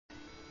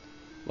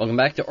Welcome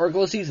back to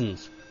Oracle of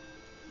Seasons.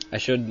 I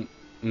should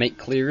make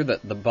clear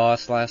that the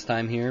boss last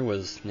time here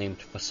was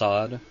named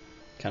Facade.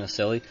 Kind of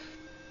silly.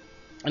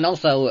 And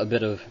also a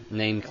bit of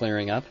name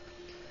clearing up.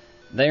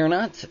 They are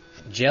not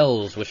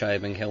gels which I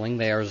have been killing,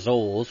 they are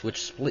Zols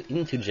which split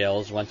into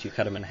gels once you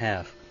cut them in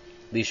half.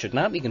 These should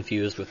not be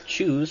confused with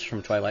Chews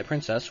from Twilight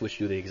Princess, which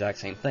do the exact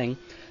same thing.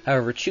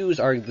 However, Chews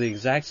are the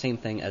exact same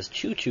thing as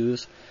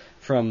Choo-Choos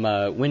from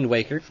Wind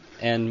Waker,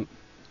 and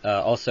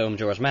also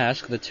Majora's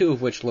Mask, the two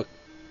of which look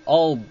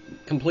all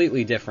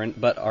completely different,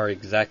 but are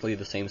exactly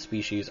the same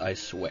species, I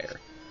swear.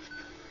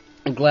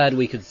 I'm glad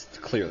we could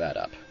clear that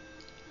up.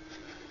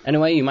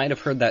 Anyway, you might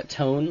have heard that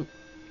tone.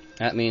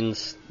 That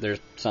means there's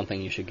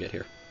something you should get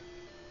here.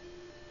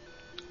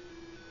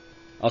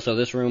 Also,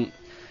 this room,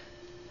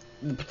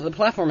 the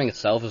platforming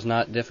itself is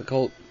not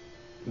difficult,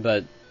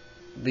 but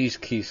these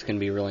keys can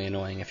be really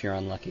annoying if you're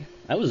unlucky.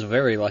 I was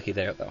very lucky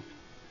there, though.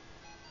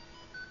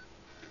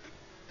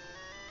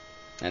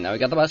 And now we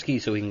got the boss key,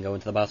 so we can go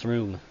into the boss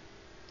room.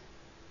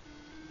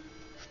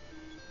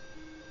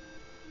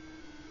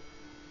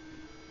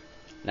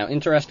 Now,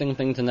 interesting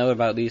thing to note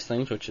about these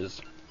things, which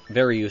is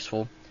very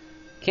useful.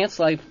 Can't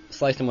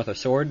slice them with a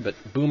sword, but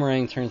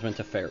Boomerang turns them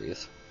into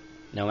fairies.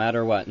 No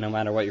matter what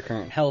your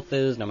current health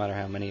is, no matter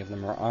how many of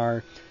them there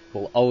are,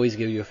 will always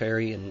give you a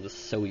fairy, and it's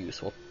so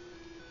useful.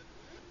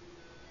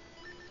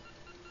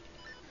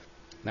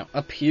 Now,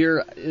 up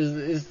here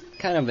is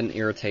kind of an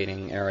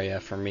irritating area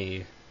for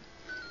me,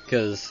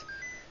 because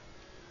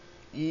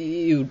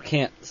you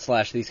can't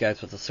slash these guys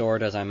with a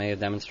sword, as I may have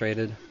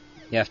demonstrated.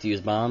 You have to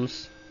use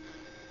bombs.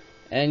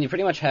 And you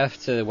pretty much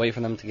have to wait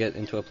for them to get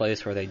into a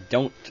place where they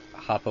don't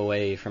hop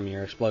away from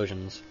your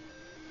explosions.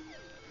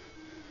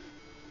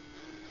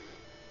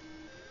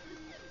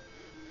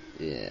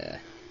 Yeah.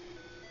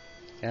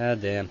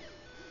 God damn.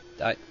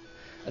 I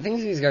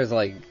think these guys are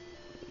like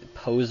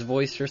pose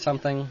voice or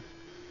something.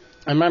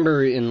 I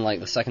remember in like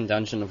the second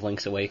dungeon of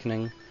Link's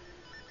Awakening,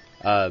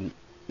 there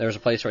was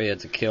a place where you had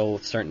to kill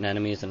certain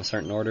enemies in a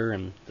certain order,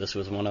 and this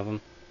was one of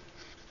them.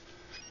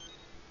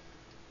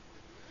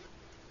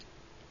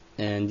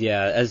 And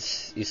yeah,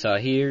 as you saw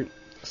here,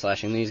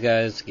 slashing these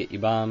guys to get you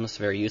bombs,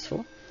 very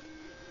useful.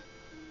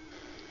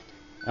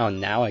 Oh,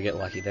 now I get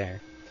lucky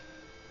there.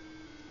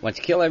 Once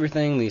you kill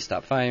everything, these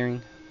stop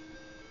firing.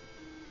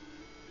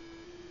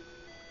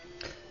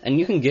 And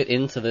you can get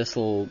into this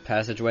little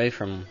passageway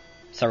from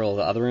several of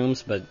the other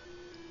rooms, but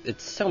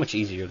it's so much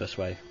easier this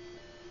way.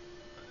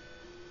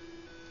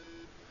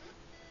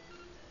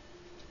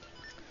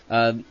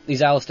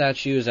 These owl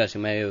statues, as you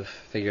may have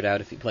figured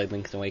out if you played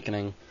Link's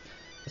Awakening,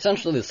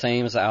 essentially the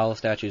same as the owl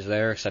statues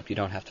there, except you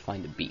don't have to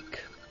find a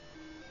beak.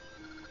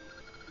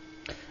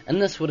 And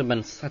this would have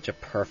been such a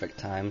perfect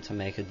time to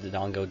make a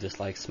Dodongo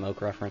dislike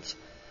smoke reference.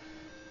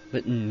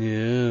 But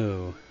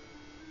no.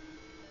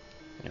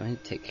 Anyway,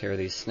 take care of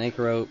these snake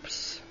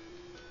ropes.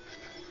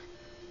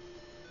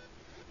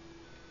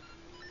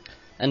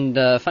 And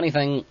funny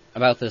thing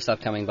about this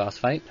upcoming boss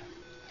fight,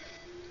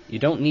 you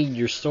don't need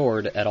your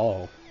sword at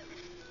all.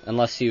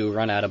 Unless you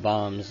run out of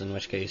bombs, in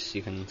which case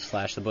you can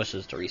slash the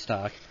bushes to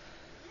restock.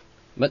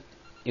 But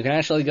you can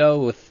actually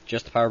go with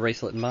just the power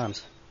bracelet and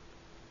bombs.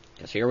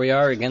 Because here we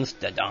are against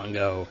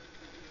Dodongo.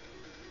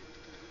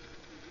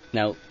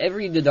 Now,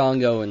 every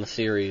Dodongo in the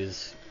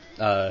series,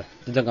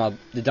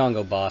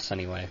 Dodongo boss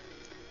anyway,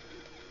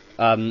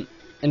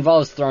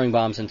 involves throwing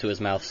bombs into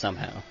his mouth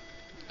somehow.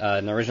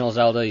 In the original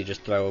Zelda, you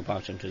just throw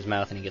bombs into his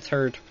mouth and he gets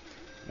hurt.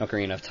 In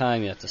Ocarina of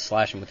Time, you have to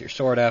slash him with your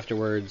sword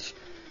afterwards.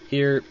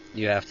 Here,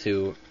 you have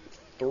to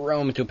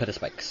throw him into a pit of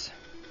spikes.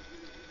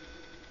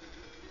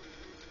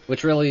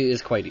 Which really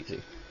is quite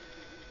easy.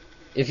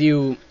 If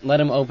you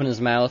let him open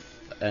his mouth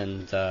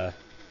and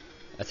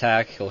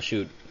attack, he'll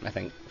shoot, I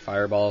think,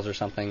 fireballs or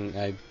something.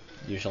 I'm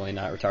usually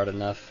not retarded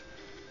enough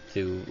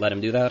to let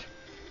him do that.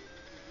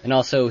 And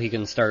also, he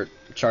can start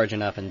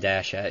charging up and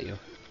dash at you.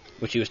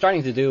 Which he was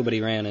starting to do, but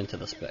he ran into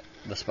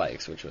the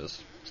spikes, which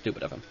was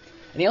stupid of him.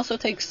 And he also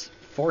takes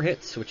 4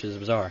 hits, which is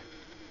bizarre.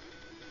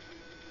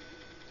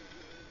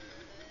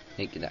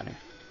 Hey, get down here.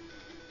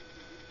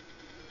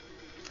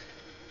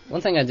 One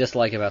thing I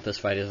dislike about this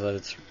fight is that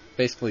it's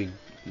basically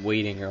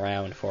waiting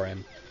around for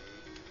him.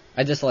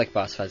 I dislike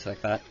boss fights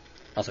like that.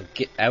 Also,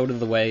 get out of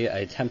the way. I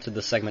attempted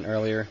this segment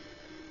earlier.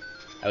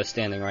 I was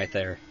standing right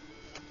there.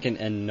 It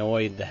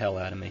annoyed the hell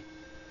out of me.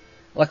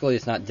 Luckily,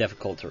 it's not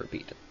difficult to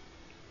repeat.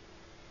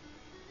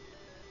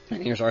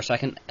 And here's our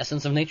second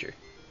Essence of Nature.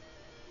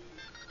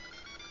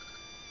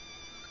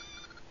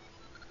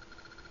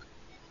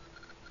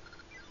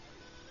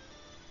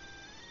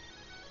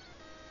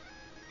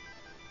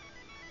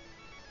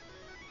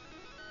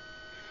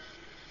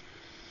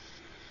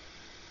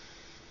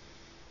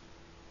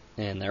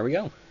 And there we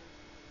go.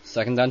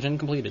 Second dungeon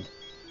completed.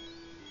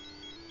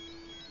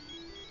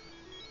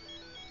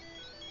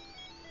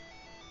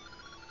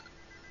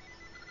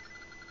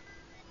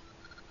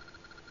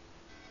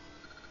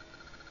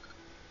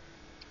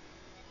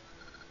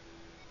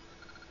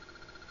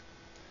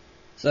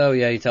 So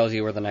yeah, he tells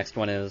you where the next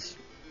one is.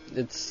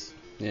 It's,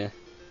 yeah.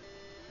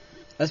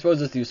 I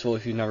suppose it's useful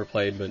if you've never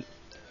played, but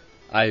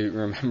I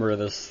remember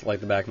this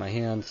like the back of my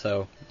hand,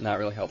 so not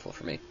really helpful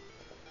for me.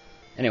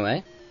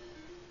 Anyway,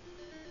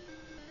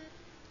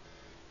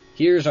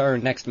 here's our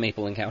next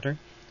Maple encounter.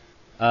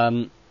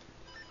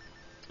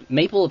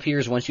 Maple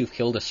appears once you've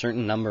killed a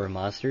certain number of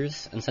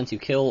monsters, and since you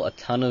kill a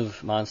ton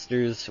of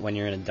monsters when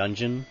you're in a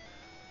dungeon,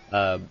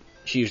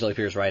 she usually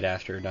appears right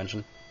after a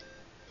dungeon.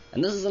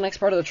 And this is the next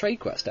part of the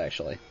trade quest,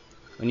 actually.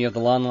 When you have the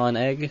Lon Lon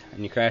egg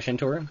and you crash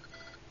into her,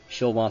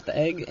 she'll want the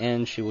egg,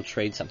 and she will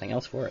trade something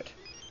else for it.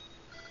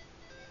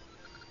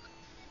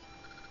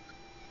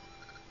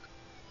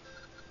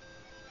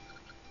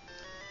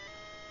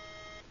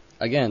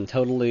 Again,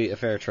 totally a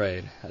fair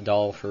trade. A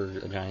doll for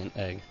a giant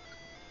egg.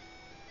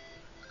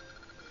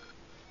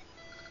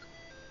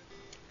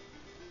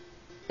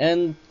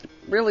 And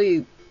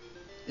really,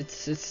 it's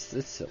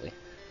silly.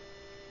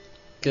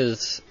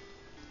 Because,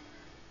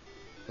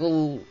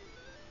 well,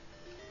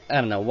 I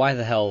don't know, why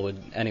the hell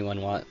would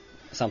anyone want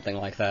something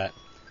like that?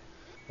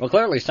 Well,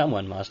 clearly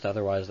someone must,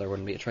 otherwise there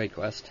wouldn't be a trade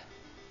quest.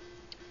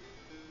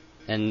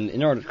 And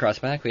in order to cross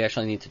back, we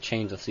actually need to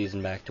change the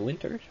season back to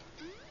winter.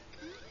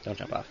 Don't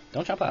jump off.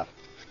 Don't jump off.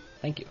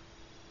 Thank you.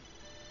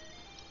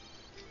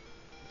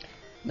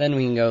 Then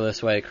we can go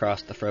this way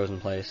across the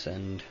frozen place,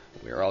 and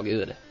we're all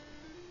good.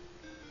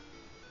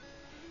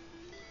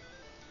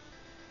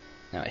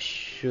 Now I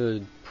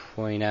should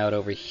point out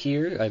over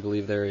here, I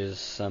believe there is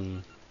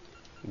some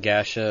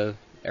gacha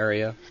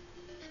area.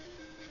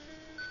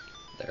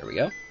 There we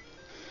go.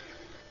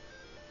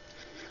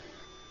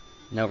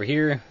 And over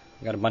here,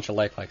 we got a bunch of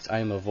life packs. I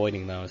am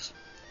avoiding those.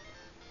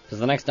 Because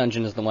the next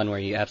dungeon is the one where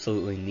you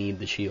absolutely need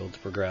the shield to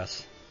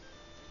progress.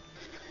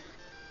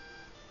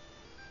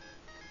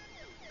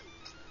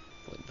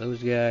 Avoid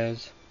those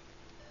guys.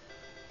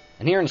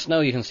 And here in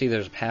snow you can see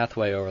there's a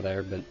pathway over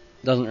there, but it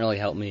doesn't really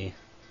help me.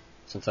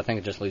 Since I think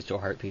it just leads to a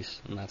heart piece,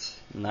 and that's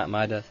not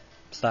my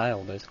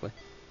style, basically.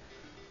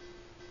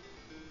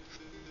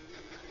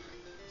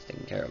 It's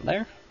taken care of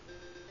there.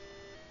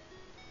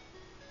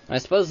 I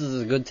suppose this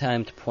is a good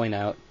time to point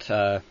out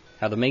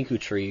how the Meku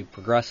tree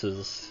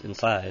progresses in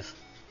size.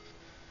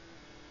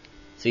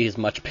 See, he's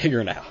much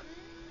bigger now.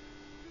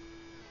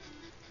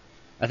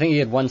 I think he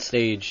had one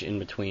stage in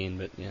between,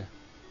 but yeah.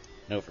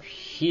 And over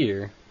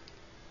here,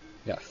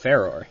 we got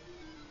Ferror.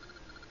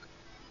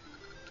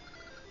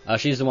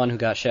 She's the one who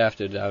got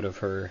shafted out of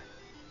her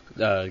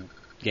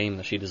game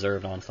that she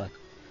deserved, honestly.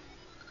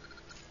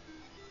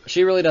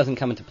 She really doesn't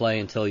come into play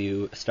until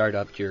you start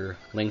up your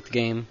linked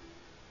game,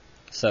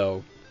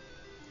 so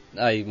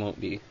I won't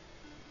be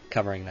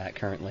covering that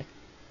currently.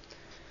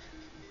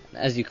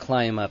 As you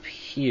climb up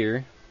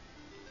here,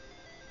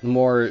 the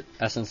more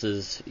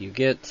essences you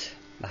get,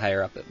 the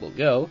higher up it will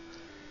go,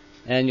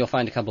 and you'll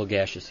find a couple of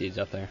gaseous seeds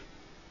up there.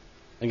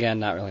 Again,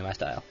 not really my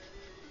style.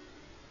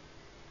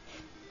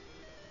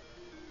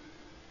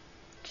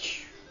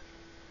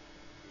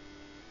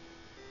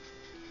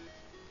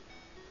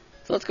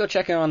 So let's go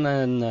check in on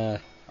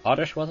the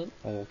Oddish, was it?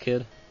 A little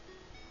kid.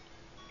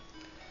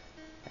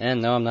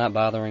 And no, I'm not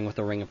bothering with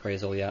the ring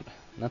appraisal yet.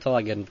 Not till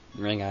I get a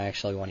ring I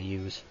actually want to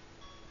use.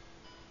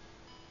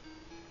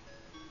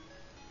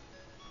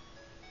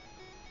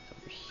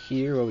 Over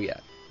here, what we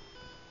got?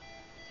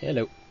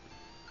 Hello.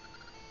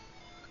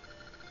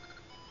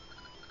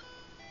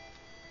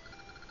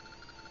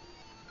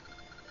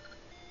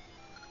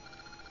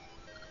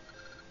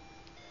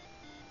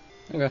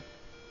 Okay.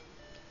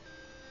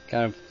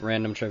 Kind of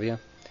random trivia.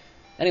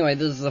 Anyway,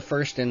 this is the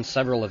first in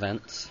several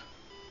events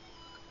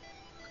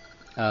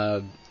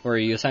where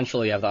you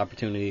essentially have the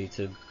opportunity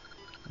to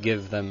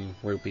give them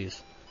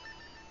rupees.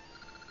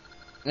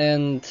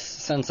 And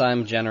since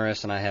I'm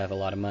generous and I have a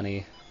lot of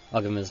money,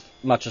 I'll give them as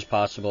much as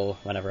possible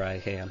whenever I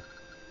can.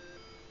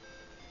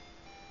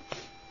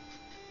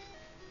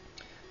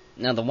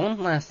 Now, the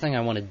one last thing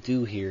I want to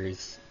do here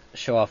is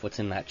show off what's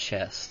in that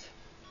chest.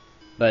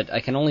 But I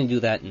can only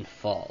do that in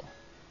fall.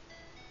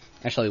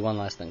 Actually, one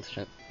last thing.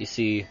 You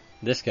see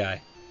this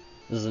guy.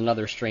 This is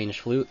another strange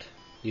flute.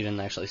 You didn't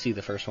actually see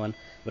the first one,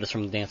 but it's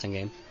from the dancing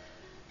game.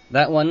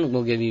 That one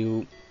will give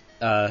you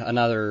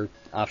another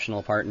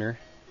optional partner.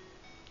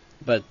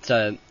 But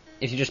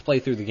if you just play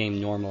through the game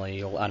normally,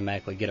 you'll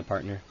automatically get a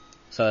partner.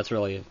 So that's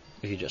really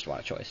if you just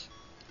want a choice.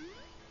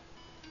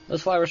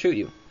 Those flowers shoot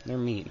you. They're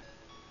mean.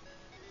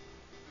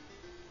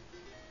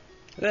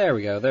 There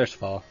we go. There's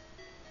fall.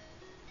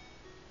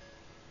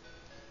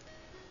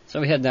 So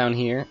we head down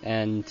here,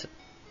 and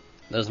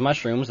those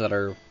mushrooms that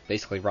are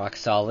basically rock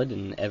solid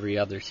in every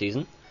other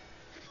season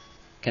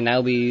can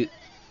now be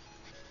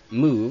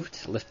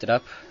moved, lifted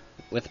up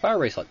with the power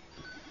bracelet.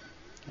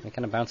 And they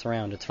kind of bounce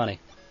around. It's funny.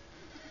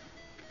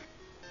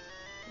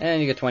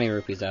 And you get 20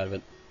 rupees out of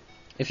it.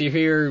 If you're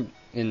here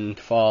in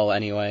fall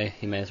anyway,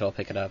 you may as well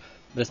pick it up.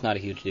 But it's not a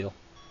huge deal.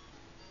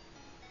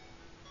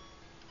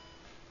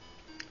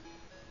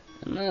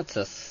 And that's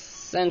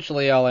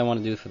essentially all I want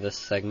to do for this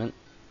segment.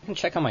 I can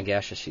check on my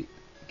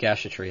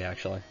gacha tree,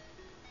 actually.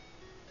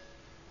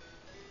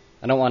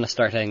 I don't want to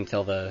start heading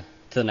to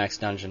the next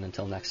dungeon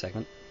until next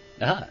segment.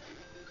 Aha!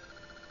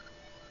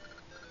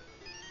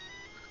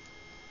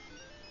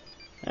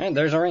 Alright,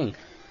 there's a ring.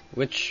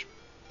 which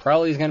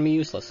probably is going to be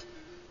useless.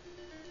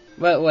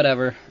 But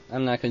whatever,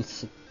 I'm not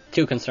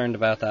too concerned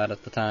about that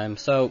at the time,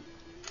 so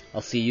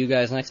I'll see you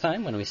guys next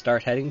time when we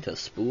start heading to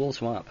Spool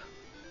Swamp.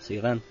 See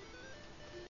you then.